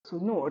So,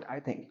 know what I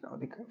think now,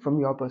 like from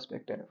your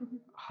perspective,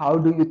 how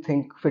do you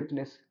think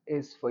fitness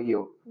is for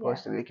you Yeah.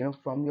 personally?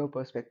 Like, from your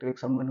perspective, like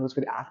someone who's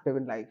very active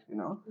in life.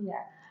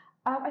 Yeah.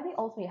 I think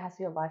ultimately it has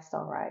to be a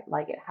lifestyle, right?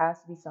 Like it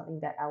has to be something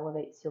that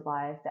elevates your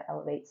life, that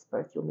elevates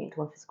both your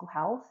mental and physical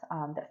health,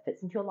 that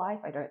fits into your life.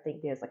 I don't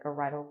think there's like a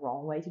right or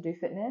wrong way to do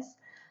fitness.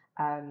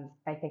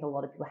 I think a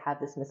lot of people have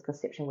this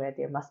misconception where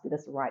there must be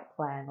this right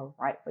plan or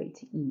right way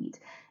to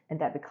eat,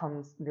 and that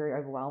becomes very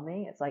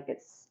overwhelming. It's like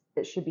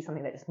it should be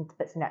something that just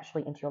fits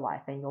naturally into your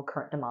life and your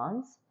current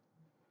demands.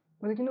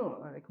 But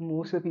like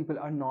most of the people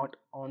are not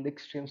on the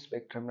extreme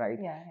spectrum, right?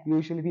 Yeah,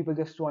 Usually people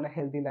just want a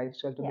healthy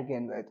lifestyle to yeah.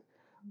 begin with.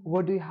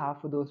 What do you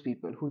have for those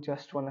people who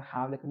just want to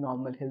have like a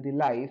normal, healthy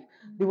life?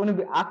 They want to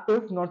be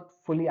active, not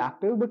fully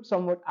active, but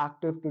somewhat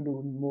active to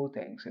do more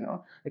things.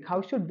 Like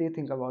how should they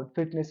think about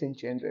fitness in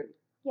general?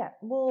 Yeah,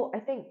 well, I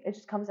think it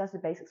just comes down to the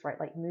basics, right?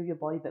 Like move your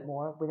body a bit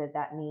more, whether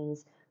that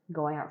means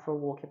going out for a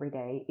walk every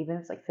day, even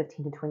if it's like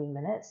 15 to 20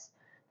 minutes,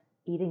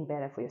 eating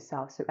better for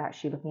yourself. So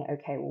actually looking at,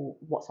 okay, well,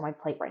 what's on my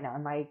plate right now?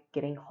 Am I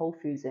getting whole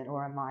foods in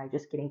or am I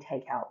just getting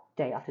takeout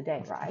day after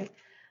day, right?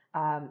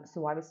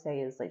 So what I would say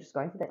is like just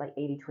going for that like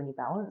 80-20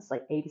 balance.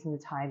 Like 80% of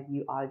the time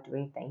you are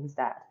doing things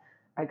that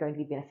are going to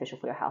be beneficial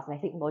for your health. And I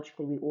think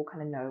logically we all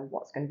kind of know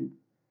what's going to be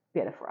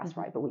better for us,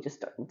 right? But we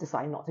just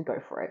decide not to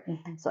go for it.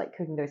 So like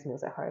cooking those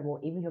meals at home, or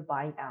even you're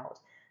buying out,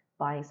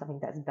 buying something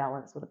that's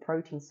balanced with a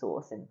protein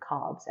source and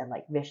carbs and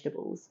like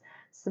vegetables,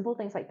 simple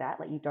things like that.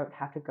 Like you don't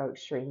have to go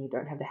extreme. You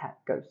don't have to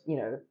go,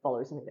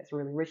 follow something that's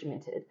really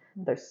regimented.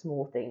 Those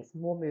small things,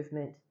 more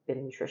movement,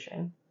 better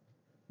nutrition.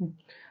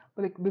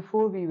 But like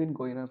before we even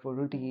go for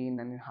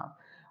routine and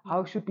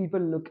how should people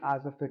look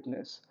as a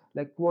fitness?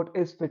 Like what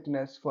is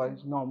fitness for a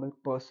normal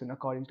person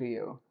according to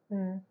you?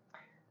 Mm.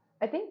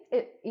 I think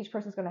each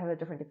person's going to have a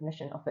different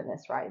definition of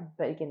fitness, right?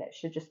 But again, it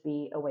should just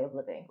be a way of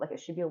living. Like it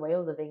should be a way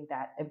of living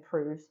that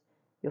improves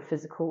your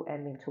physical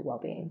and mental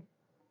well-being.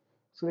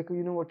 So like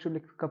what should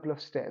like a couple of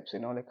steps,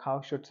 like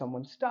how should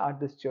someone start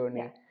this Yeah.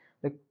 journey?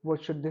 Like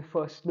what should they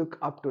first look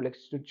up to? Like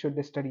should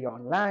they study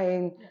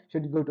online?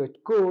 Should they go to a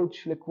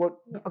coach? Like what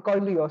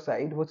according to your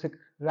side, what's the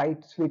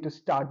right way to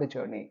start the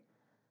journey?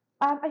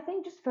 I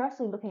think just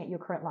firstly looking at your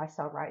current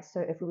lifestyle, right? So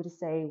if we were to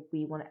say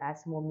we want to add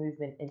some more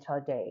movement into our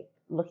day,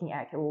 looking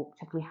at, okay, well,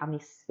 typically how many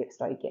steps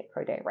do I get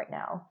per day right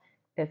now?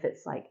 If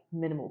it's like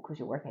minimal because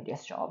you're working a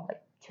desk job,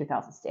 like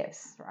 2,000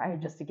 steps, right?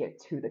 Just to get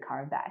to the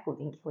car and back, well,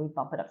 then can we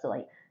bump it up to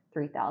like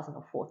 3,000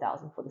 or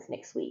 4,000 for this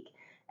next week?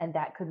 And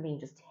that could mean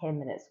just 10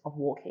 minutes of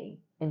walking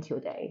into your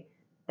day.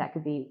 That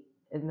could be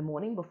in the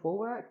morning before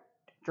work,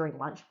 during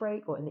lunch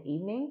break, or in the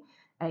evening.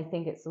 And I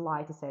think it's a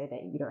lie to say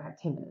that you don't have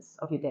 10 minutes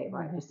of your day,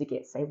 right, just to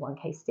get, say,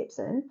 1K steps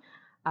in.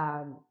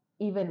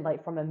 Even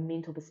like from a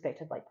mental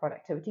perspective, like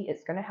productivity,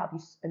 it's going to help you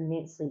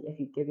immensely if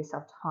you give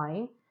yourself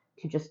time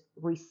to just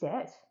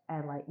reset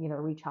and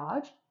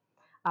recharge.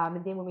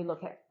 And then when we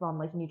look at from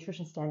like a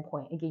nutrition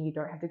standpoint, again, you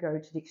don't have to go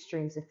to the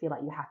extremes and feel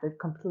like you have to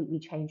completely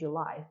change your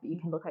life. But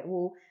you can look at,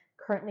 well,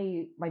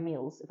 currently my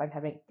meals, if I'm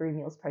having 3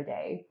 meals per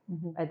day,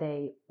 are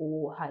they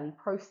all highly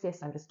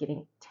processed? I'm just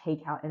getting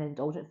takeout and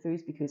indulgent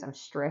foods because I'm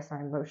stressed and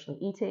I'm emotionally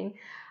eating.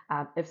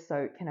 If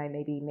so, can I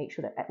maybe make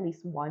sure that at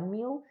least one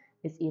meal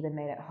is either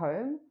made at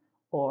home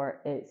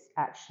or it's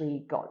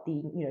actually got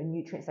the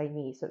nutrients I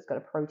need. So it's got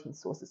a protein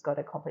source, it's got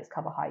a complex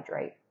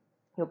carbohydrate,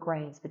 your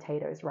grains,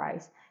 potatoes,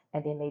 rice,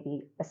 and then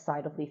maybe a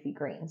side of leafy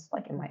greens.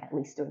 Like, am I at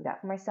least doing that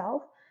for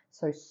myself?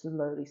 So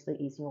slowly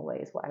easing away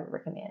is what I would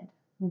recommend.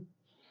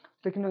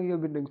 Like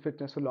you've been doing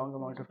fitness for a long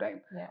amount of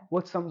time. Yeah.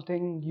 What's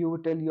something you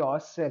would tell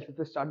yourself if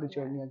you start the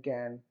journey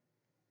again?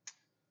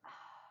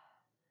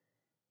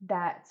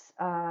 That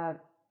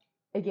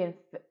again,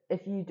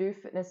 if you do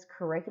fitness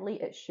correctly,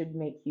 it should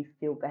make you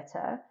feel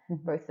better,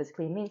 both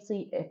physically and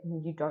mentally. If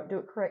you don't do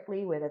it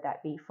correctly, whether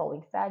that be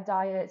following fad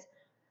diets,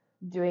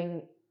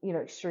 doing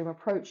extreme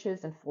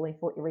approaches and falling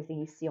for everything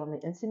you see on the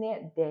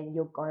internet, then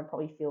you're going to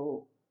probably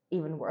feel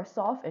even worse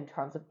off in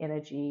terms of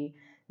energy,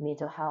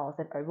 mental health,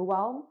 and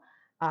overwhelm.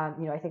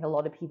 I think a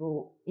lot of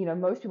people,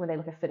 most people when they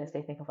look at fitness,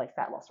 they think of like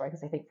fat loss, right?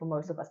 Because I think for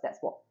most of us, that's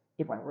what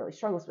everyone really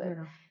struggles with.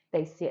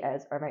 They see it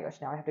as, oh my gosh,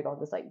 now I have to go on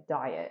this like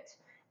diet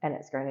and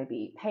it's going to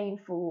be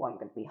painful. I'm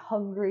going to be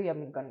hungry.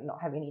 I'm going to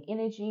not have any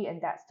energy. And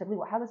that's typically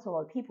what happens to a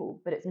lot of people.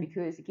 But it's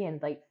because,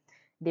 again, like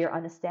their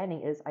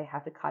understanding is I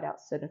have to cut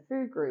out certain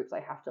food groups.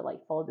 I have to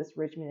like follow this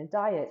regimented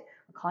diet.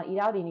 I can't eat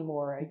out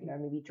anymore.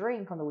 Maybe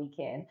drink on the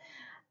weekend.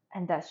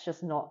 And that's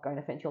just not going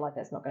to fit into your life.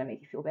 That's not going to make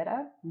you feel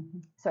better.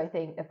 So I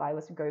think if I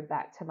was to go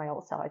back to my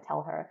old self, I'd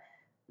tell her,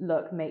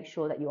 look, make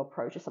sure that your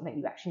approach is something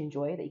you actually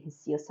enjoy, that you can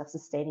see yourself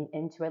sustaining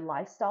into a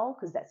lifestyle,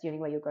 because that's the only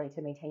way you're going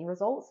to maintain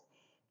results.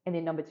 And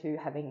then number two,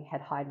 having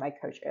had hired my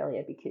coach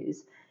earlier,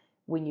 because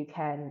when you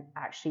can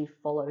actually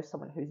follow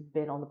someone who's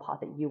been on the path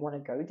that you want to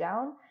go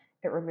down,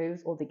 it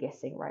removes all the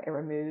guessing, right? It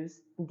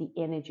removes the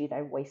energy that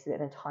I've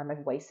wasted and the time I've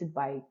wasted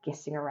by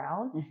guessing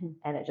around.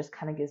 And it just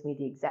kind of gives me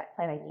the exact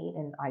plan I need,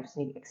 and I just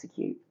need to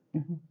execute.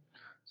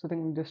 So I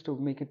think just to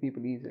make it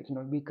people easy,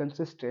 be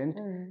consistent,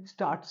 Mm.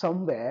 start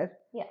somewhere.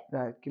 Yeah.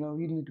 That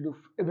you need to do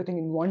everything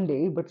in one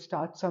day, but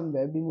start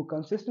somewhere, be more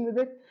consistent with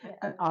it, Yeah.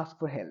 and ask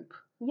for help.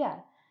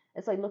 Yeah.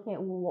 It's like looking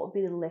at what would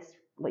be the less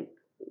like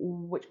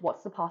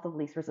what's the path of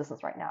least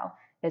resistance right now?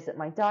 Is it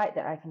my diet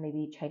that I can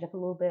maybe change up a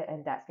little bit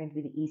and that's going to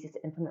be the easiest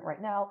to implement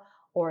right now?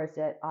 Or is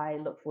it I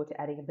look forward to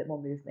adding a bit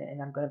more movement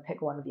and I'm going to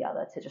pick one or the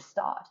other to just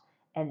start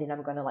and then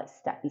I'm going to like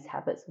stack these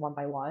habits one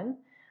by one.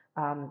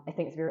 I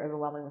think it's very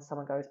overwhelming when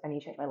someone goes, I need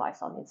to change my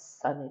lifestyle, and then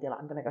suddenly they're like,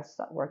 I'm going to go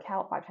start work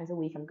out 5 times a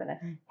week. I'm going to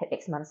hit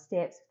X amount of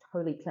steps,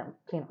 totally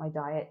clean up my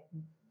diet.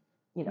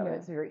 Yeah.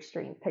 It's very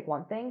extreme. Pick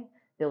one thing,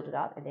 build it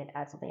up, and then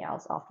add something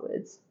else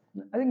afterwards.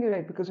 I think you're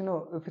right because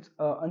if it's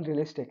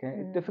unrealistic,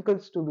 it's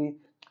difficult to be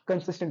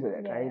consistent with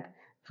it, Yeah, right?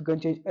 yeah. If you can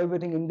change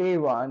everything in day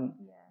one,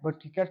 Yeah.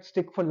 but you can't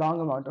stick for long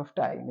amount of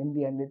time, in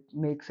the end, it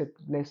makes it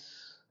less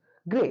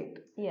great.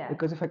 Yeah.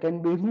 Because if I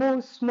can be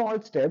more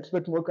small steps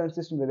but more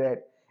consistent with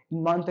it,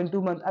 in month and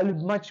 2 months, I'll be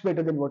much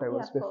better than what I Yeah,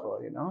 was of course.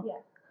 before.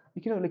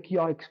 Yeah. Like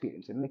your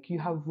experience, and like you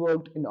have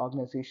worked in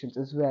organizations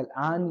as well,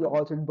 and you're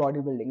also in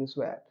bodybuilding as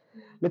well.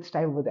 Let's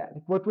dive over that.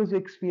 Like, what was your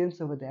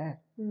experience over there?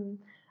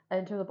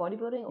 In terms of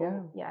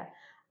bodybuilding, Yeah.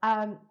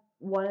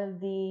 one of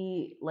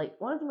the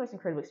most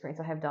incredible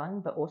experiences I have done,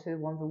 but also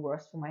one of the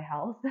worst for my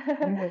health.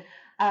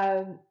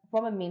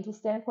 From a mental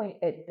standpoint,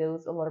 it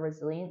builds a lot of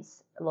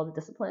resilience, a lot of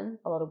discipline,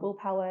 a lot of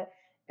willpower.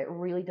 It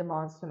really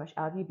demands so much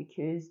out of you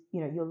because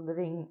you're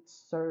living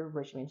so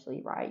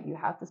regimentally, right? You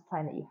have this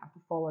plan that you have to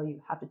follow,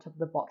 you have to tick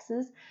the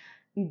boxes.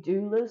 You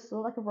do live sort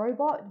of like a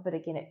robot, but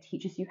again, it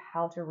teaches you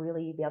how to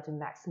really be able to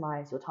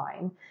maximize your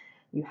time.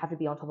 You have to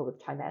be on top of it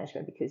with time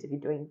management because if you're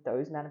doing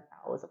those amount of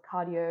hours of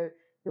cardio,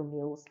 your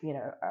meals,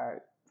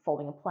 are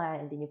following a plan,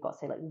 and then you've got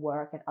say like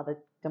work and other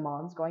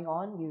demands going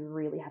on, you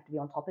really have to be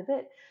on top of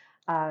it.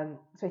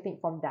 So I think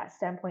from that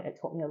standpoint, it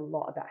taught me a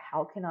lot about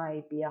how can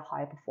I be a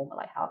higher performer,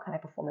 like how can I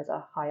perform as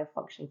a higher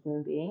functioning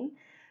human being.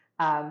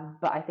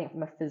 But I think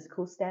from a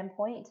physical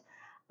standpoint,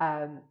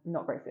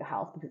 not great for your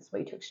health because it's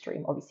way too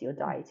extreme. Obviously, you're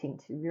dieting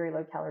to very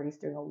low calories,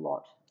 doing a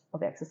lot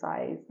of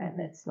exercise, and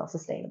it's not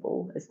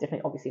sustainable. It's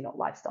definitely obviously not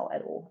lifestyle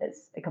at all.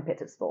 It's a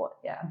competitive sport.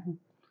 Yeah.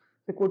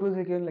 Like, what was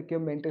again like your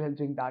mental health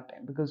during that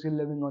time? Because you're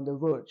living on the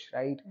verge,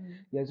 right?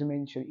 As you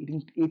mentioned,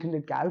 eating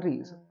 800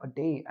 calories a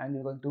day, and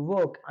you're going to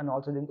work and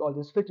also doing all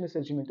this fitness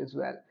regimen as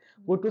well.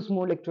 What was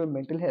more like to your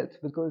mental health?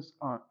 Because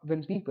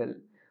when people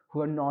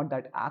who are not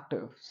that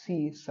active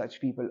see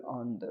such people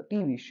on the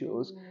TV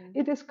shows,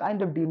 it is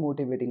kind of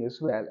demotivating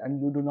as well,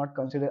 and you do not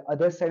consider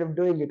other side of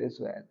doing it as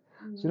well.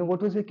 So,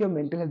 what was like your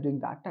mental health during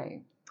that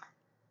time?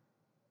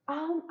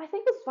 I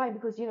think it's fine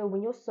because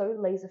when you're so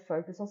laser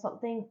focused on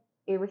something,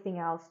 everything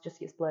else just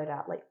gets blurred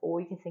out. Like all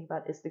you can think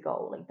about is the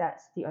goal. Like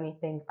that's the only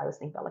thing I was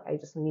thinking about. Like I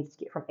just needed to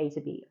get from A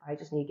to B. I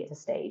just need to get to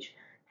stage.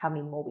 How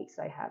many more weeks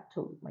did I have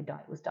till my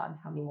diet was done?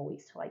 How many more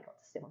weeks till I got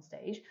to step on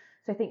stage?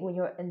 So I think when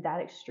you're in that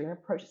extreme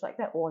approach, it's like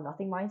that all or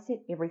nothing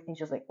mindset. Everything's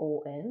just like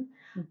all in.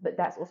 But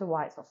that's also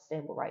why it's not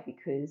sustainable, right?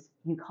 Because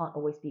you can't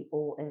always be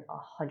all in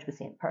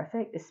 100%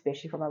 perfect,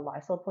 especially from a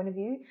lifestyle point of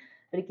view.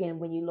 But again,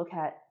 when you look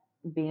at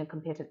being a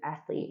competitive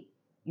athlete,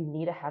 you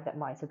need to have that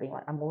mindset of being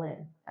like, I'm all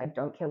in. I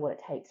don't care what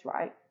it takes,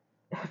 right?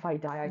 If I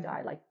die, I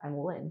die. Like, I'm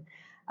all in.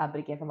 But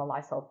again, from a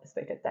lifestyle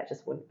perspective, that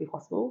just wouldn't be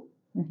possible.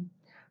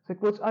 So,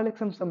 what are like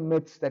some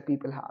myths that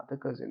people have?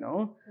 Because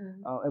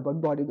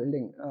about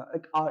bodybuilding,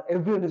 like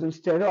everyone is on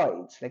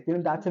steroids. Like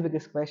that's the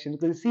biggest question.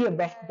 Because you see a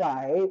best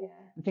guy,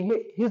 you think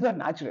hey, he's not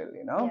natural.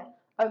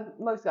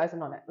 Most guys are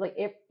not like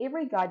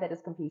every guy that is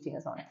competing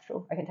is not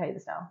natural. I can tell you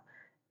this now.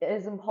 It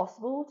is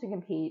impossible to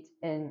compete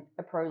in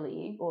a pro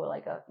league or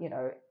like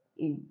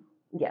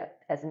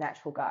as a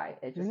natural guy.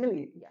 It just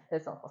Really?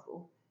 it's not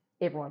possible.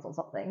 Everyone's on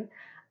something.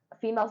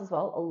 Females as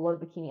well. A lot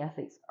of bikini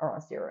athletes are on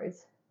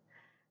steroids.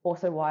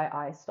 Also, why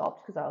I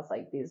stopped because I was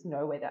like, there's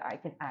no way that I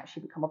can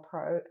actually become a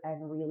pro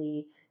and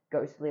really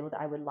go to the level that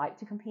I would like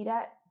to compete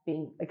at,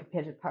 being a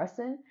competitive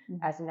person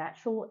as a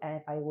natural, and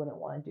I wouldn't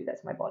want to do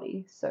that to my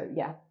body. So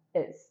yeah,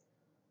 it's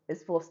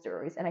full of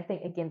steroids, and I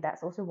think again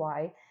that's also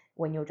why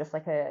when you're just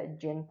like a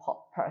gen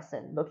pop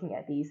person looking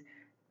at these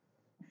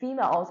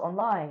females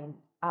online,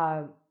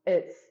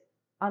 it's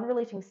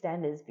unrealistic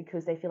standards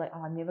because they feel like,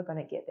 oh, I'm never going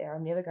to get there.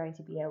 I'm never going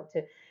to be able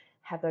to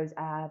have those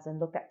abs and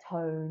look that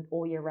toned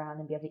all year round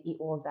and be able to eat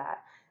all of that.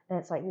 And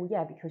it's like, well,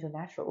 yeah, because you're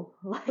natural.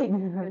 Like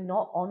you're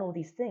not on all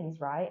these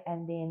things, right?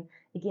 And then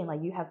again,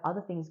 like you have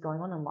other things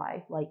going on in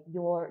life. Like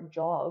your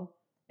job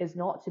is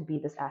not to be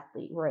this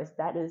athlete, whereas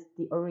that is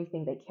the only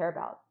thing they care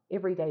about.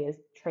 Every day is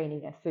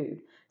training and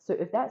food. So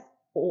if that's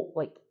all,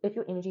 like if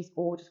your energy is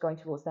all just going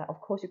towards that, of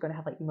course you're going to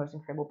have like the most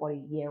incredible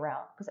body year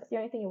round because that's the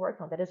only thing you're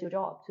working on. That is your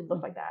job to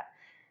look like that.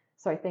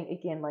 So I think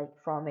again, like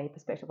from a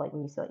perspective, like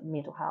when you say like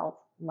mental health,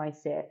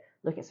 mindset,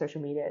 look at social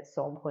media, it's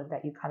so important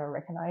that you kind of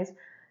recognize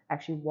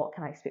actually what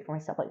can I expect for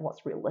myself, like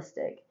what's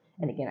realistic.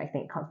 And again, I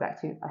think it comes back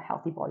to a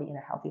healthy body and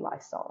a healthy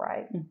lifestyle,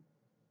 right?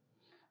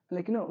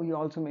 Like you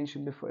also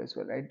mentioned before as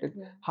well, right? That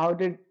how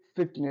did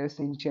fitness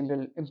in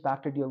general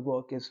impacted your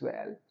work as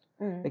well?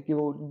 Like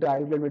you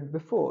dived a little bit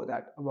before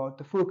that about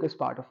the focus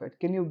part of it.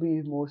 Can you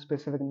be more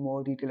specific and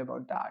more detail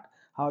about that?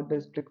 How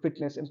does like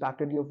fitness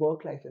impacted your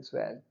work life as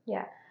well?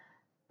 Yeah.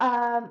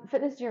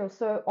 Fitness general.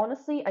 So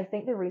honestly, I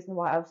think the reason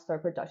why I was so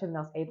productive and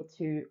I was able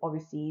to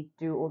obviously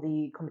do all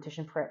the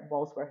competition prep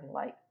whilst working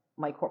like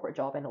my corporate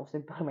job and also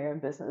building my own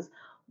business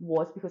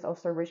was because I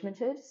was so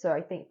regimented. So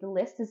I think the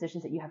less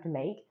decisions that you have to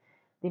make,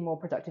 the more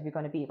productive you're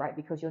going to be, right?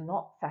 Because you're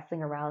not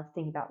faffling around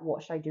thinking about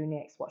what should I do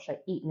next, what should I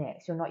eat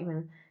next. You're not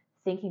even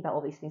thinking about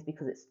all these things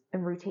because it's a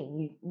routine.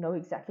 You know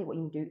exactly what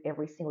you do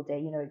every single day.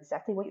 You know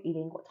exactly what you're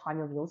eating, what time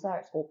your meals are.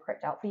 It's all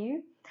prepped out for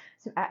you.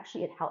 So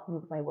actually, it helped me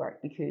with my work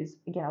because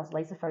again, I was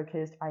laser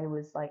focused. I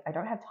was like, I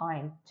don't have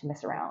time to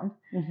mess around.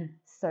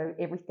 So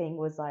everything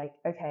was like,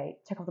 okay,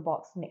 check off the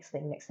box. Next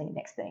thing, next thing,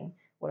 next thing.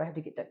 What do I have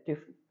to do?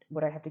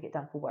 What do I have to get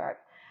done for work?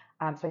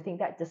 So I think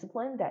that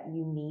discipline that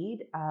you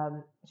need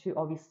to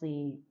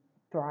obviously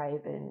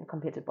thrive in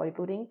competitive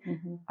bodybuilding,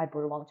 I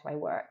brought along to my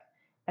work,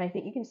 and I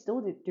think you can still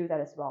do that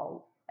as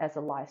well as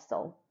a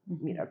lifestyle,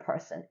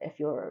 person. If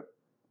you're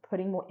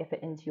putting more effort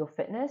into your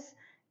fitness,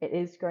 it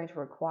is going to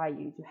require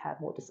you to have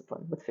more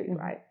discipline with food,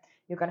 right?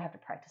 You're going to have to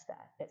practice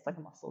that. It's like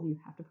a muscle. You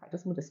have to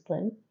practice more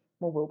discipline,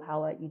 more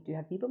willpower. You do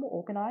have to be a bit more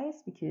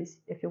organized because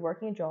if you're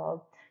working a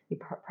job, you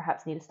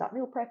perhaps need to start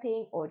meal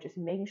prepping or just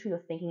making sure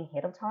you're thinking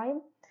ahead of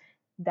time.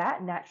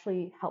 That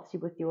naturally helps you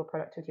with your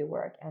productivity at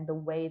work and the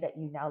way that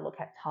you now look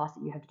at tasks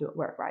that you have to do at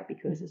work, right?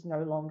 Because it's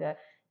no longer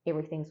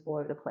everything's all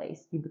over the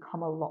place. You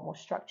become a lot more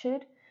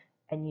structured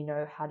and you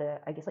know how to,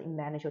 I guess, like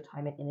manage your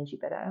time and energy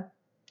better.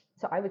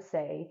 So I would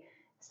say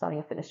starting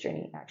a fitness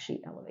journey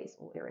actually elevates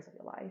all areas of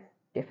your life,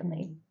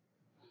 definitely.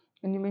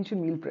 And you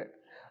mentioned meal prep.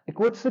 Like,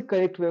 what's the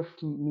correct way of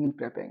meal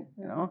prepping?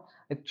 You know,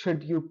 like,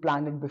 should you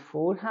plan it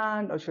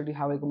beforehand, or should you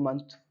have like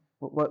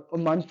a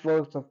month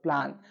worth of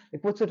plan?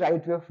 Like, what's the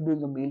right way of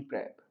doing a meal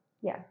prep?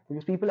 Yeah.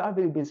 Because people are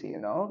very busy, you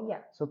know. Yeah.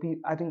 So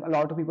I think a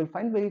lot of people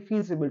find very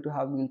feasible to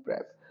have meal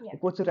prep. Yeah.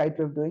 Like, what's the right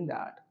way of doing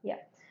that? Yeah.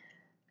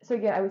 So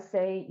again, I would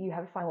say you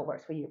have to find what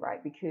works for you,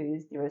 right?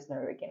 Because there is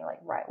no, again, like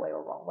right way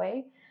or wrong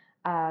way.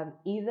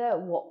 Either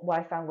what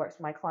I found works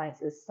for my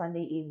clients is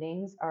Sunday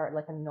evenings are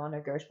like a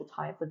non-negotiable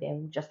time for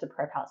them just to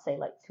prep out, say,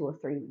 like 2 or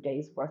 3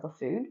 days worth of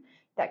food.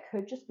 That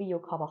could just be your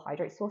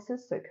carbohydrate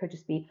sources. So it could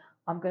just be,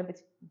 I'm going to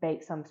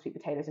bake some sweet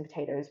potatoes and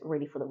potatoes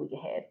ready for the week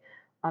ahead.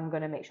 I'm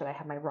going to make sure that I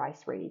have my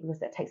rice ready because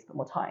that takes a bit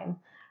more time.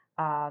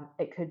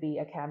 It could be,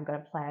 okay, I'm going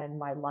to plan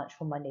my lunch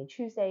for Monday and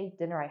Tuesday,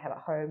 dinner I have at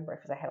home,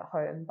 breakfast I have at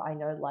home, but I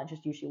know lunch is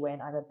usually when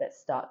I'm a bit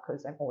stuck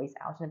because I'm always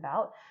out and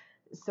about.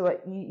 So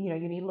you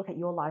need to look at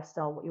your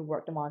lifestyle, what your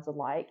work demands are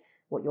like,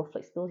 what your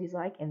flexibility is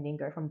like, and then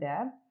go from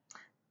there.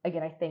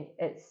 Again, I think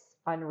it's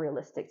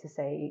unrealistic to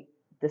say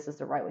this is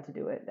the right way to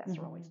do it, that's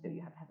the wrong way to do it.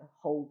 You have to have a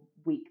whole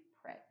week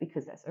prep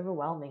because that's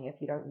overwhelming. If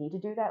you don't need to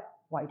do that,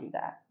 why do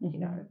that? You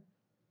know?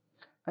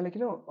 And like,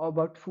 you know,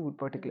 about food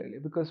particularly,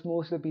 because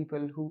most of the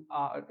people who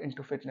are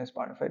into fitness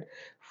part of it,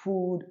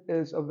 food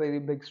is a very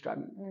big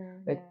struggle.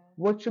 Like,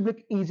 what should be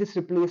the easiest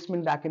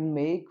replacement I can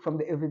make from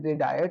the everyday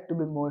diet to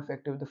be more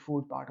effective the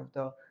food part of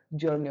the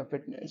journey of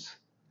fitness?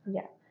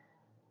 Yeah.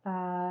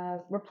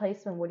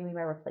 Replacement, what do you mean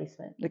by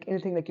replacement? Like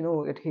anything, like, you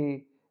know, that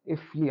hey,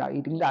 if we are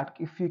eating that,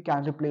 if you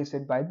can replace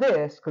it by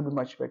this, could be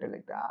much better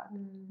like that.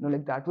 You know,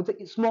 like that. What's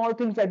the small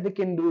things that they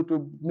can do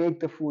to make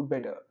the food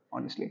better,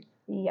 honestly?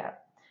 Yeah.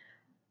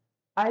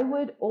 I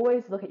would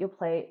always look at your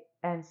plate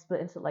and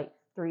split into like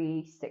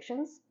 3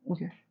 sections.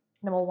 Okay.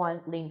 Number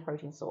one, lean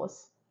protein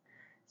source.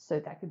 So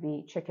that could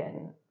be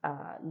chicken,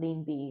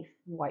 lean beef,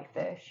 white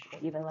fish, or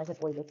even like an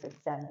oily fed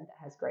salmon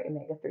that has great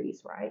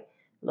omega-3s, right?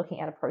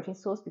 Looking at a protein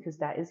source because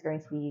that is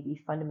going to be the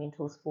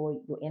fundamentals for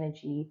your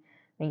energy,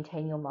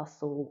 maintain your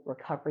muscle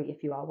recovery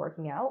if you are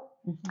working out,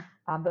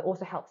 but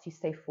also helps you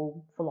stay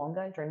full for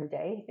longer during the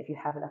day if you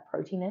have enough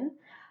protein in.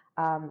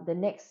 The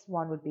next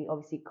one would be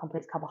obviously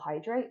complex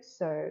carbohydrates.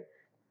 So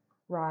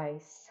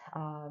rice,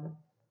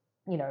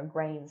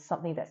 grains,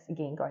 something that's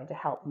again going to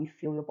help you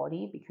fuel your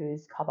body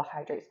because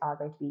carbohydrates are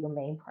going to be your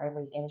main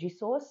primary energy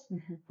source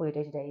for your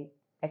day-to-day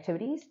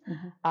activities.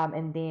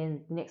 And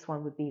then the next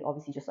one would be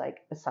obviously just like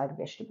a side of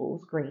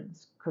vegetables,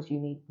 greens, because you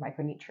need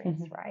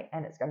micronutrients, right?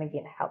 And it's going to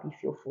again help you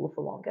feel fuller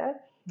for longer.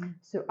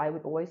 So I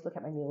would always look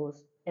at my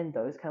meals in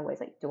those kind of ways,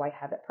 like, do I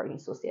have that protein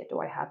source there? Do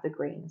I have the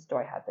greens? Do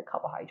I have the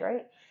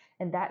carbohydrate?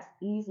 And that's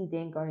easily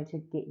then going to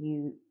get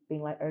you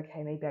being like,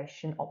 okay, maybe I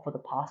shouldn't opt for the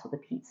pasta or the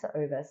pizza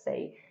over,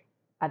 say,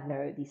 I don't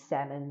know, the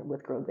salmon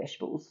with grilled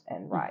vegetables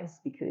and rice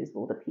because,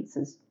 well, the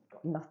pizza's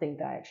got nothing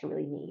that I actually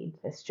really need.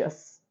 It's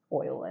just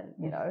oil and,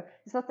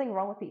 there's nothing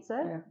wrong with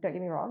pizza, don't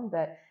get me wrong,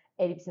 but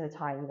 80% of the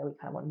time, we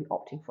kind of want to be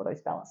opting for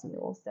those balanced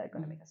meals that are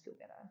going to make us feel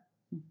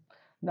better.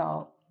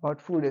 Now,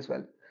 about food as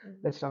well.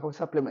 Let's talk about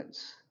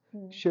supplements.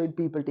 Should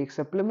people take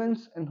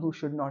supplements and who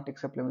should not take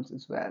supplements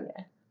as well?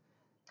 Yeah.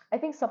 I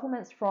think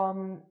supplements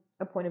from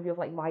a point of view of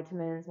like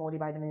vitamins,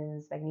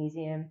 multivitamins,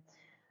 magnesium,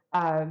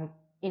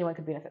 anyone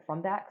could benefit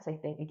from that because I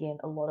think, again,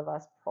 a lot of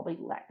us probably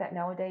lack that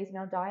nowadays in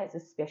our diets,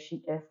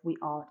 especially if we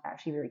aren't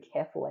actually very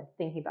careful and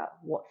thinking about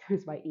what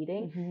foods am I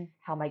eating,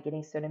 how am I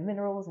getting certain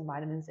minerals and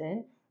vitamins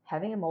in.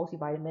 having a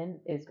multivitamin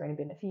is going to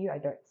benefit you. I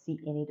don't see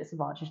any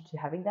disadvantage to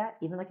having that.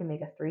 Even like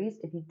omega-3s,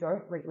 if you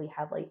don't regularly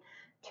have like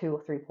 2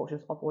 or 3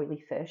 portions of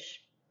oily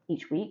fish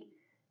each week,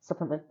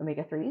 supplement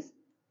omega-3s.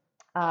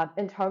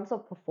 In terms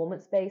of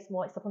performance-based,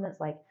 more like supplements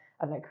like,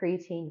 I don't know,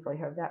 creatine, you've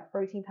probably heard of that,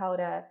 protein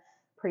powder,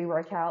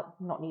 pre-workout,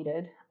 not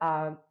needed.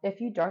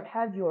 If you don't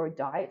have your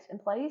diet in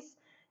place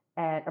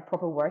and a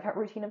proper workout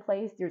routine in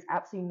place, there's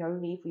absolutely no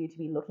need for you to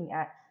be looking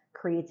at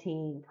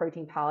creatine,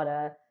 protein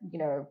powder,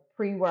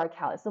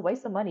 pre-workout. It's a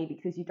waste of money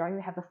because you don't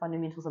even have the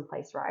fundamentals in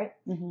place, right?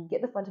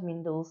 Get the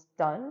fundamentals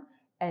done,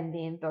 and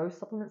then those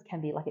supplements can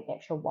be like an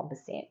extra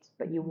 1%,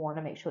 but you want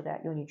to make sure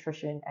that your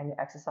nutrition and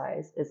your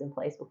exercise is in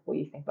place before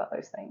you think about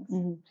those things.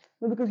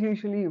 Well, because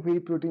usually whey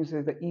protein is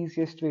the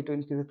easiest way to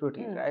increase the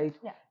protein, right?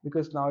 Yeah.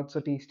 Because now it's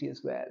so tasty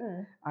as well.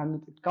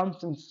 And it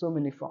comes in so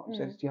many forms.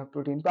 You have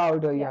protein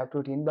powder, you Yeah. have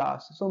protein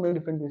bars, so many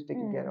different ways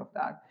taking care of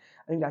that.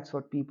 I think that's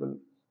what people,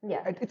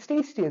 it's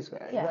tasty as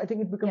well. Yeah. I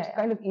think it becomes Yeah.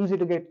 kind of easy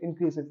to get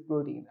increase of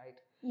protein, right?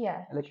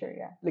 Yeah, Like, true,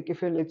 yeah. like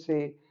if you're, let's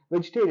say,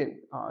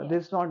 vegetarian,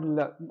 there's not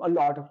a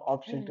lot of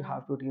options to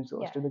have protein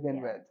source Yeah, to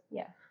begin with.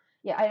 Yeah,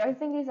 I don't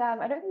think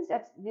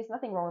there's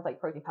nothing wrong with like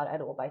protein powder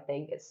at all, but I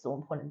think it's so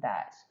important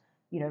that,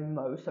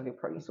 most of your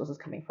protein sources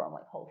coming from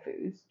like whole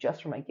foods,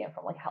 just from like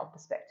a health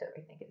perspective.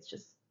 I think it's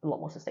just a lot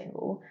more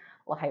sustainable.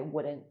 Like I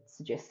wouldn't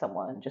suggest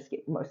someone just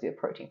get most of their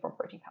protein from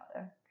protein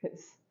powder,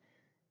 because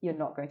you're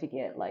not going to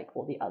get like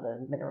all the other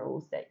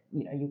minerals that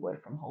you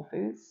would from whole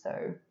foods.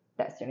 So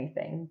that's the only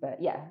thing.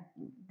 But yeah,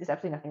 there's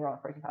absolutely nothing wrong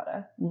with protein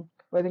powder.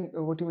 But I think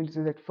what you mean to say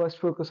is that first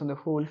focus on the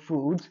whole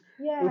foods.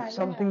 Yeah, If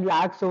something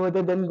lacks over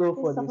there, then go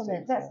for these supplement.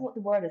 things. That's what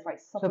the word is,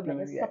 right?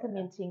 Supplement. You're Yeah.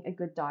 supplementing a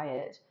good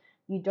diet.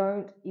 You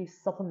don't use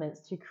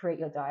supplements to create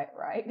your diet,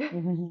 right?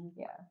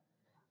 Yeah.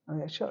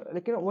 Yeah, sure.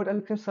 Like, what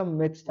are some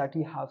myths that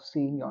you have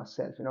seen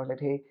yourself? That,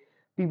 hey,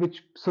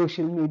 which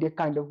social media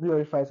kind of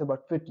glorifies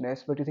about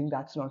fitness, but you think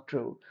that's not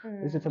true.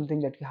 Is it something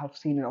that you have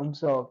seen and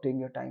observed in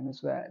your time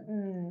as well?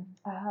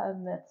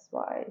 Myths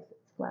wise,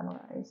 it's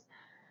glamorized.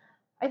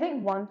 I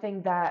think one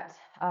thing that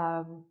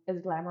is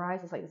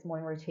glamorized is like this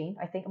morning routine.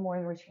 I think a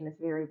morning routine is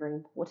very, very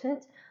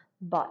important,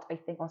 but I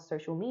think on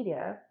social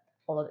media,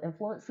 all of the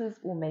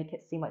influencers will make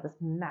it seem like this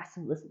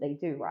massive list that they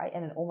do, right?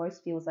 And it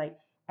almost feels like,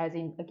 as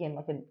in, again,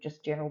 like a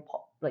just general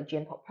pop, like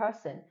gen pop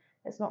person,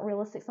 it's not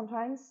realistic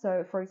sometimes.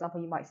 So, for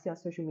example, you might see on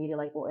social media,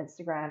 like or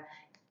Instagram,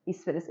 you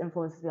see this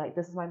influencers be like,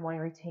 this is my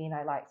morning routine.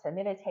 I like to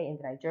meditate, and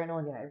then I journal,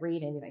 and then I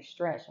read, and then I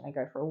stretch, and I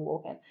go for a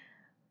walk, and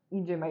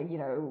you do my,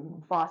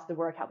 faster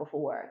workout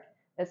before work.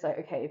 It's like,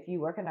 okay, if you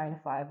work a 9 to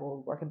 5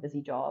 or work a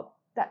busy job,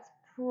 that's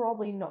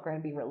probably not going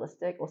to be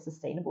realistic or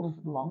sustainable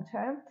for the long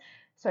term.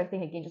 So I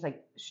think, again, just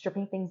like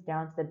stripping things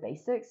down to the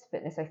basics,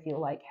 fitness, I feel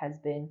like, has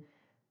been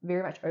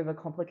very much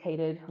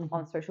overcomplicated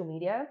on social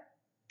media.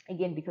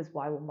 Again, because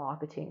why we're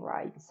marketing,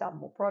 right? You can sell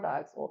more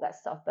products, all that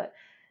stuff, but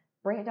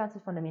bring it down to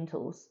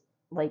fundamentals,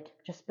 like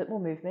just a bit more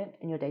movement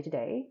in your day to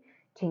day,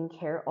 taking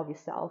care of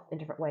yourself in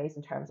different ways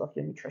in terms of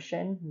your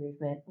nutrition,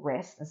 movement,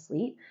 rest, and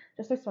sleep.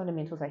 Just those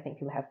fundamentals I think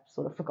people have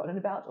sort of forgotten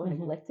about or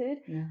neglected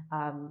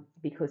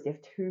because they're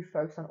too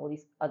focused on all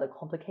these other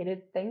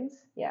complicated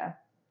things. Yeah.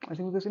 I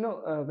think because,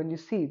 when you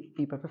see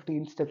people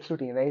 15 steps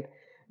routine, right?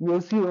 You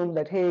assume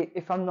that, hey,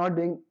 if I'm not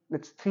doing,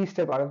 let's 3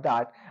 step out of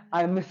that,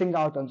 I'm missing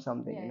out on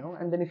something,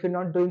 And then if you're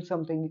not doing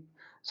something,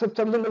 so if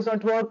something does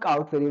not work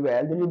out very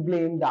well, then you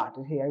blame that.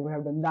 Hey, I would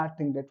have done that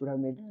thing that would have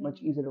made it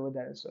much easier over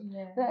there. So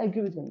I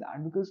agree with you on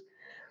that, because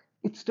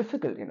it's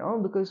difficult,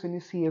 because when you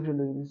see everyone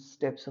doing these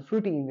steps of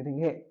routine, you think,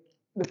 hey,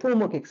 the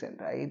FOMO kicks in,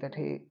 right? That,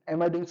 hey,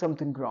 am I doing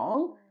something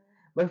wrong?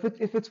 But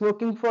if it's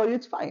working for you,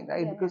 it's fine,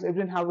 right? Because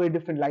everyone have a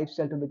different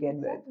lifestyle to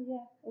begin with.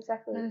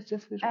 Exactly. And it's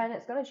just and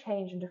it's going to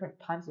change in different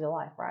times of your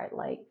life, right?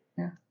 Like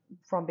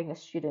from being a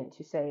student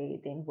to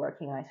say then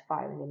working 9 to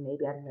 5, and then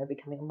maybe, I don't know,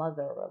 becoming a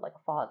mother or like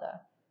a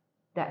father.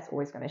 That's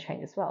always going to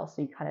change as well.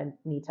 So you kind of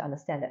need to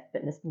understand that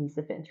fitness needs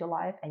to fit into your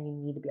life, and you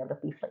need to be able to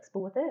be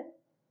flexible with it.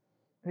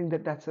 I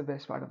think that's the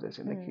best part of this.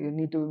 Like you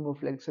need to be more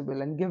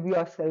flexible and give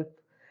yourself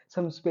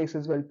some space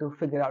as well to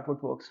figure out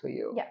what works for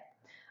you. Yeah.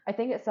 I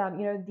think it's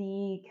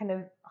the kind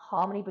of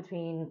harmony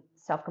between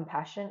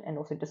self-compassion and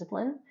also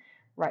discipline,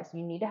 right? So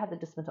you need to have the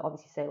discipline to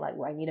obviously say like,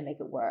 well, I need to make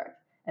it work,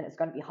 and it's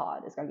going to be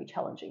hard, it's going to be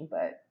challenging,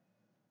 but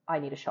I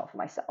need to show up for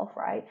myself,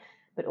 right?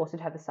 But also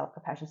to have the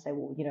self-compassion to say,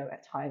 well,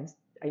 at times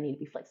I need to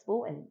be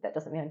flexible, and that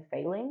doesn't mean I'm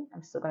failing.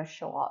 I'm still going to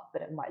show up,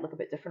 but it might look a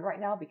bit different right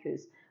now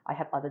because I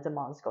have other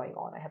demands going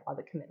on. I have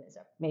other commitments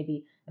that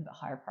maybe a bit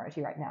higher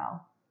priority right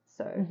now.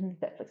 So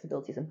that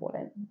flexibility is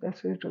important.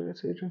 That's very true.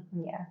 That's very true.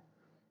 Yeah.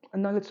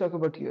 And now let's talk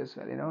about you as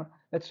well.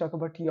 Let's talk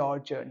about your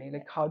journey.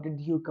 Like, how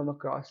did you come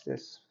across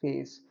this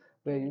phase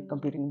where you're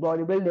competing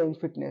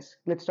bodybuilding, fitness?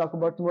 Let's talk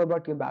about more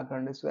about your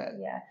background as well.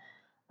 Yeah.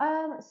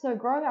 So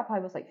growing up, I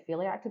was like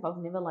fairly active. I was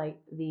never like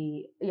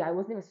I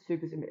was never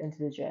super into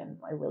the gym.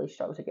 I really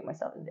struggled to get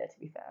myself in there, to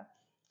be fair.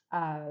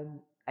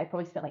 I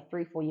probably spent like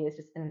 3-4 years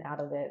just in and out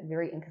of it,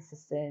 very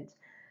inconsistent.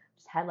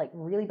 Just had like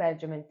really bad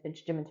gym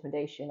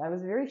intimidation. I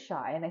was very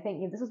shy, and I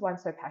think this is why I'm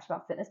so passionate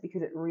about fitness,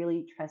 because it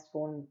really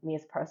transformed me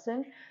as a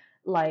person.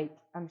 Like,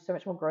 I'm so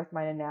much more growth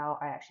minded now.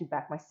 I actually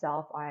back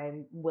myself.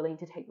 I'm willing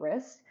to take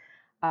risks.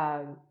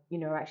 I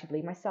actually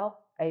believe myself.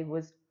 I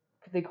was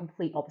the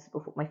complete opposite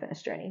before my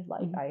fitness journey.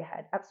 Like, I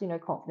had absolutely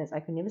no confidence.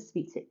 I could never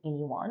speak to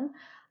anyone.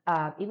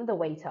 Even the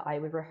waiter, I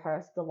would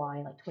rehearse the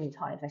line like 20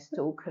 times. I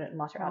still couldn't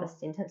mutter out a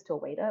sentence to a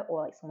waiter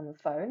or like someone on the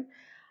phone.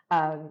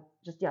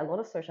 Just yeah, a lot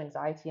of social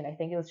anxiety, and I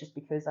think it was just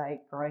because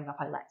growing up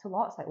I lacked a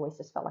lot, so I always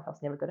just felt like I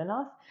was never good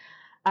enough.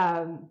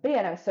 But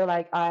yeah, no, so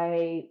like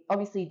I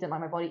obviously didn't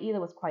like my body either,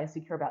 was quite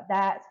insecure about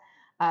that.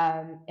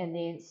 And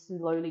then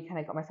slowly kind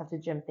of got myself to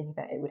the gym thinking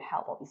that it would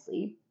help,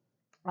 obviously.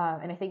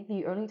 And I think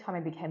the only time I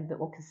became a bit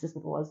more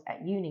consistent was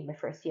at uni, my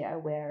first year,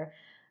 where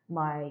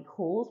my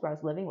halls where I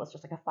was living was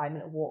just like a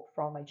 5-minute walk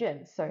from my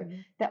gym. So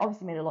that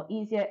obviously made it a lot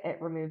easier. It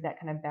removed that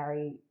kind of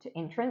barrier to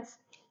entrance.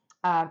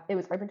 It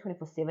was open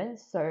 24/7.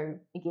 So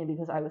again,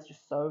 because I was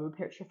just so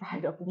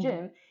petrified of the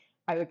gym,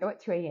 I would go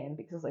at 2 a.m.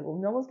 because I was like, well,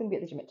 no one's going to be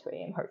at the gym at 2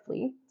 a.m.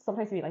 hopefully.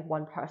 Sometimes it'd be like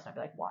one person. I'd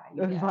be like, why are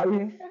you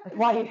here? Like,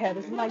 why are you here?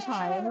 This is my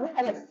time.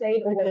 I like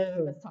stayed away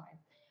this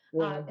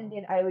time. And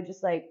then I would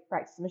just like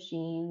practice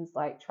machines,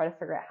 like try to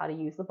figure out how to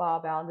use the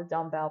barbell and the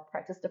dumbbell,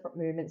 practice different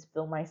movements,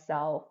 film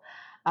myself.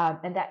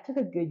 And that took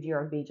a good year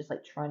of me just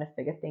like trying to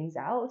figure things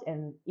out.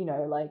 And,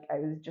 like I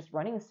was just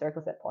running in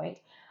circles at that point.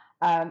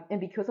 And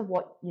because of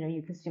what,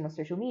 you consume on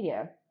social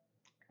media,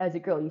 as a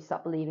girl, you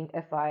start believing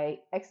if I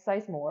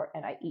exercise more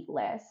and I eat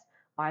less,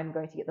 I'm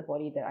going to get the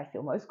body that I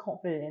feel most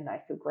confident in, that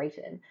I feel great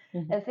in.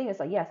 And the thing is,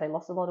 like, yes, I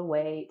lost a lot of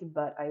weight,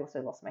 but I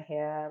also lost my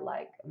hair,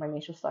 like my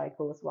menstrual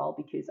cycle as well,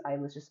 because I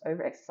was just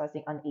over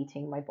exercising,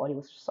 uneating. My body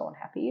was just so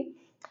unhappy.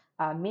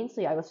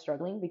 Mentally, I was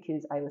struggling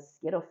because I was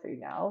scared of food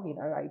now.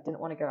 I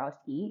didn't want to go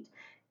out to eat.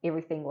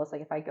 Everything was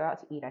like, if I go out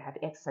to eat, I have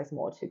to exercise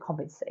more to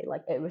compensate.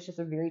 Like, it was just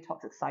a very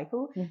toxic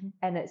cycle.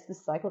 And it's the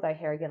cycle that I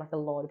hear again, like a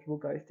lot of people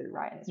go through,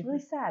 right? And it's really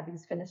sad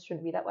because fitness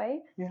shouldn't be that way.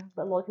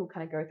 But a lot of people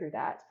kind of go through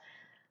that.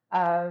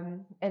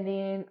 And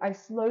then I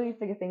slowly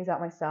figured things out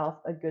myself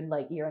a good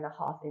like year and a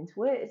half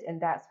into it.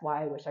 And that's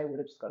why I wish I would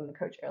have just gotten a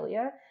coach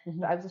earlier.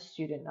 But I was a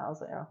student and I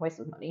was like, oh,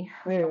 waste of money.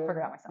 I'll figure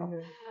it out myself.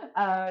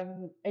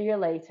 A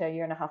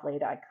year and a half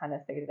later, I kind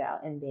of figured it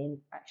out and then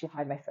actually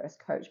hired my first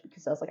coach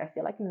because I was like, I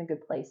feel like I'm in a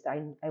good place.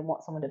 I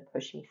want someone to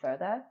push me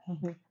further.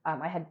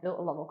 I had built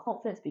a lot more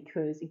confidence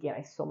because, again,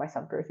 I saw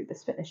myself go through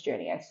this fitness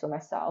journey. I saw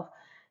myself,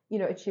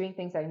 achieving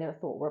things I never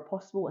thought were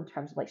possible in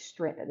terms of like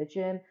strength at the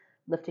gym,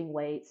 lifting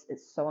weights.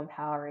 It's so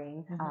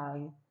empowering.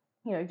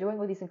 Doing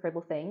all these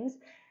incredible things.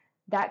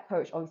 That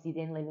coach obviously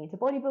then led me into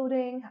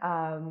bodybuilding.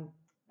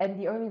 And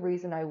the only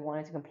reason I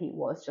wanted to compete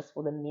was just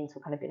for the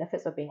mental kind of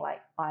benefits of being like,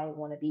 I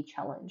want to be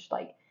challenged.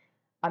 Like,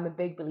 I'm a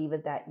big believer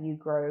that you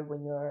grow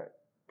when you're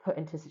put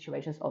into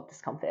situations of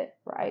discomfort,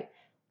 right?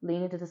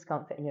 Lean into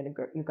discomfort and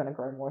you're going to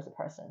grow more as a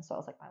person. So I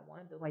was like, I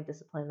want to build my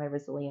discipline, my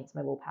resilience,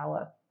 my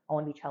willpower. I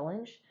want to be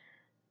challenged.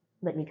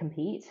 Let me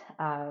compete.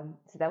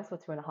 So that was for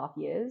 2.5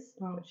 years,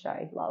 which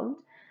I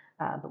loved,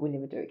 but we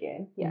never do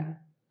again. Yeah.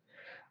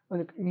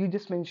 You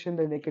just mentioned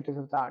the negatives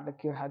of that,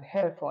 like you had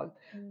hair fall.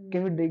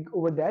 Can we dig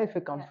over there if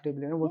you're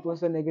comfortable? What was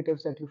the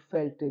negatives that you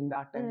felt in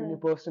that time in your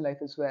personal life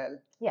as well?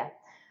 Yeah.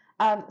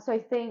 So I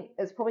think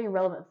it's probably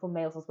relevant for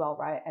males as well,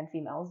 right, and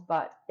females.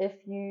 But if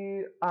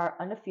you are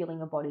underfeeling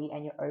your body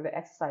and you're over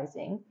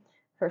exercising,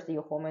 firstly,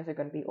 your hormones are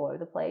going to be all over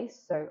the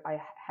place. So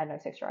I had no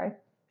sex drive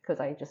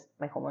because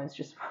my hormones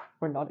just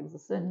were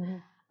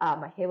non-existent.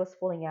 My hair was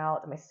falling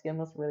out, and my skin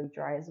was really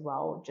dry as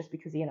well, just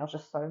because again I was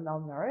just so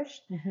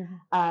malnourished.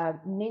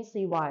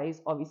 Mentally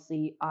wise,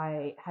 obviously,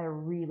 I had a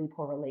really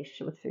poor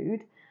relationship with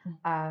food.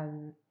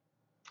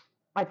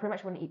 I pretty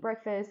much wouldn't eat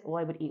breakfast. All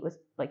I would eat was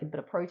like a bit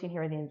of protein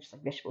here and then, just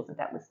like vegetables, and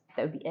that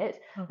would be it.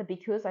 But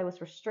because I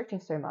was restricting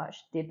so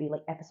much, there'd be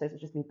like episodes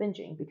of just me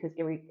binging because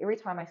every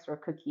time I saw a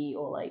cookie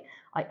or like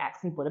I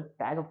accidentally bought a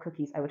bag of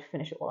cookies, I would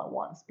finish it all at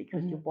once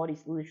because your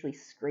body's literally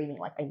screaming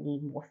like, I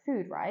need more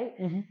food, right?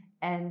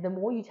 And the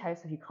more you tell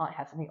yourself you can't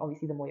have something,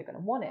 obviously the more you're going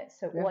to want it.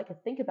 So all I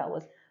could think about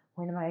was,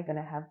 when am I going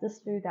to have this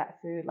food, that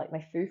food? Like,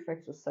 my food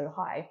focus was so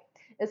high.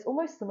 It's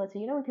almost similar to,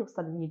 when people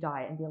start a new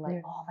diet and they're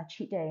like, oh, my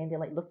cheat day, and they're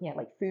like looking at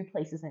like food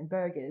places and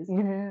burgers.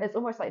 It's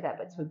almost like that,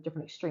 but to a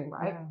different extreme,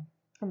 right?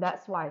 And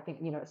that's why I think,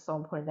 it's so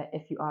important that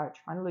if you are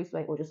trying to lose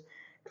weight or just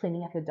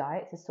cleaning up your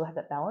diet, to still have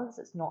that balance.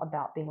 It's not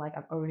about being like,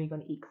 I'm only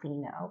going to eat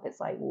clean now. It's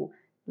like, well,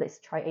 let's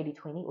try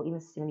 80-20 or even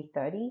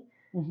 70-30.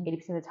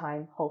 80% of the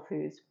time, whole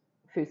foods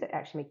that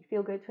actually make you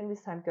feel good. 20% of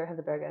the time, go have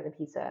the burger, the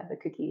pizza, the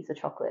cookies, the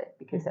chocolate,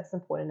 because that's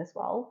important as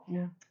well.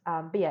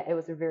 But yeah, it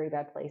was a very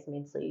bad place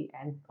mentally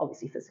and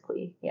obviously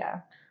physically.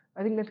 Yeah.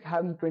 I think that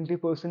having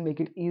 20% make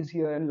it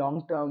easier in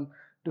long term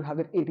to have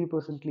that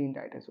 80% clean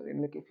diet as well.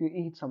 And like if you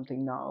eat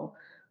something now,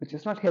 which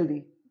is not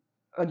healthy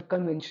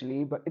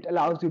conventionally, but it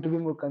allows you to be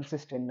more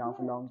consistent now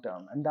for long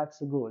term. And that's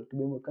the goal, to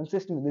be more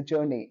consistent with the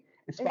journey.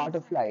 It's part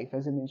of life,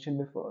 as I mentioned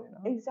before.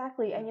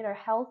 Exactly. And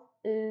health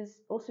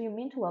is also your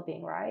mental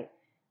well-being, right?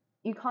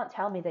 You can't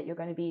tell me that you're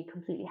going to be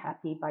completely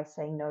happy by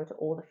saying no to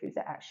all the foods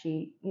that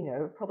actually,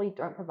 probably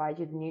don't provide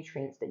you the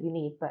nutrients that you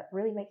need, but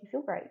really make you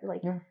feel great.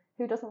 Like,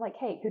 Who doesn't like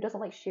cake? Who doesn't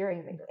like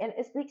sharing? And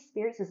it's the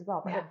experiences as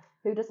well. But Yeah.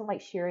 who doesn't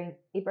like sharing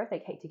a birthday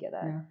cake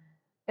together?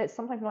 Yeah. It's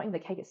sometimes not even the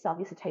cake itself.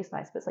 Yes, it tastes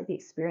nice, but it's like the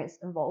experience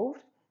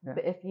involved. Yeah.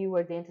 But if you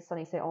were then to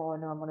suddenly say, "Oh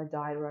no, I'm on a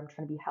diet or I'm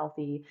trying to be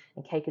healthy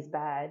and cake is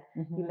bad,"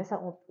 you miss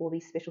out on all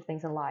these special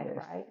things in life,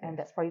 Yes, right? And yes.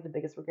 that's probably the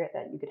biggest regret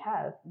that you could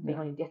have, being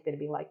on your deathbed and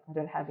being like, "I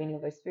don't have any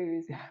of those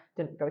foods,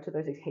 didn't go to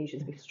those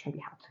occasions because trying to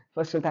be healthy."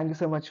 First of all, thank you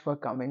so much for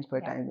coming for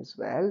your Yeah. time as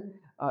well.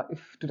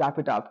 If to wrap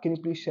it up, can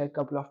you please share a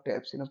couple of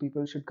tips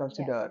people should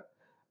consider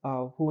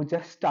who are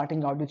just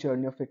starting out the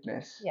journey of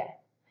fitness? Yeah.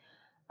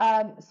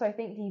 So I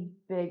think the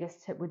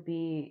biggest tip would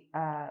be,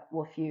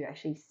 well, if you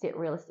actually set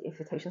realistic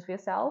expectations for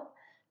yourself.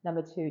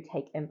 Number two,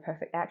 take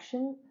imperfect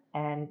action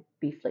and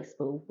be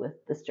flexible with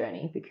this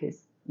journey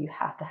because you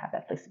have to have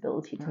that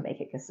flexibility to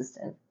make it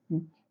consistent.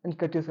 And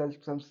cut yourself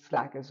some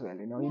slack as well.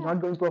 You're Yeah. not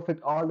going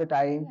perfect all the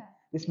time. Yeah.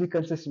 Just be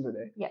consistent with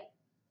it.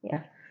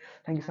 Yeah.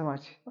 Thank you so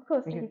much. Of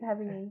course. Thank Thank you. you for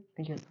having me.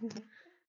 Thank you.